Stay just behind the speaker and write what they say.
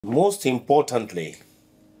Most importantly,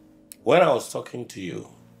 when I was talking to you,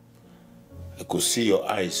 I could see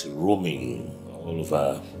your eyes roaming all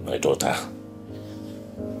over my daughter.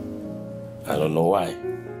 I don't know why.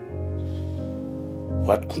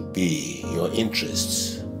 What could be your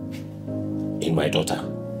interests in my daughter?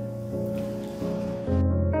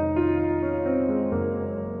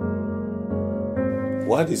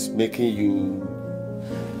 What is making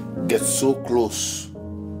you get so close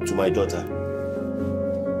to my daughter?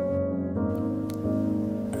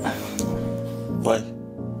 Why?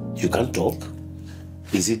 You can't talk?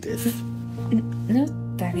 Is he deaf? No,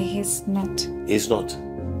 Daddy, he's not. He's not?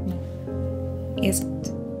 No, he's not.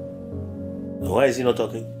 Why is he not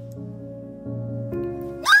talking?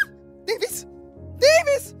 Davis!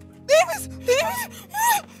 Davis! Davis! Davis!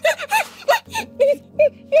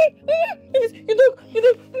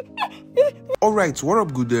 Alright, what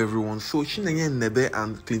up good day everyone? So CHINEYE, NNEBE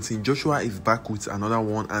and Clinton Joshua is back with another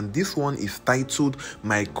one, and this one is titled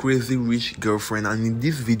My Crazy Rich Girlfriend, and in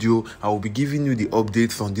this video I will be giving you the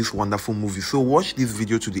updates on this wonderful movie. So watch this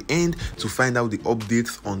video to the end to find out the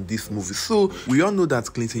updates on this movie. So we all know that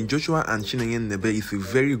Clinton Joshua and CHINEYE, NNEBE is a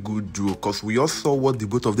very good duo, because we all saw what the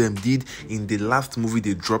both of them did in the last movie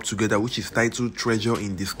they dropped together, which is titled Treasure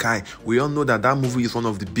in the Sky. We all know that that movie is one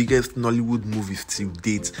of the biggest Nollywood movies till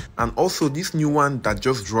date, and also this new one that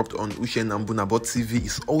just dropped on NNEBE TV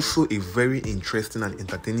is also a very interesting and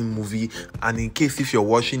entertaining movie. And in case if you're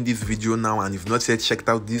watching this video now and you've not yet checked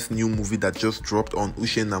out this new movie that just dropped on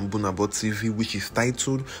NNEBE TV, which is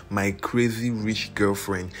titled My Crazy Rich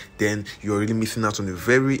Girlfriend, then you're really missing out on a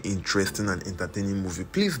very interesting and entertaining movie.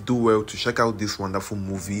 Please do well to check out this wonderful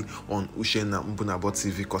movie on NNEBE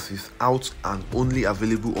TV, because it's out and only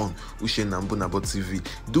available on NNEBE TV.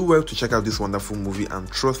 Do well to check out this wonderful movie,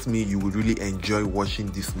 and trust me, you will really enjoy watching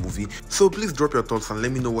this movie. So please drop your thoughts and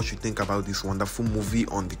let me know what you think about this wonderful movie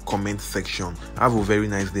on the comment section. Have a very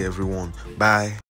nice day everyone. Bye.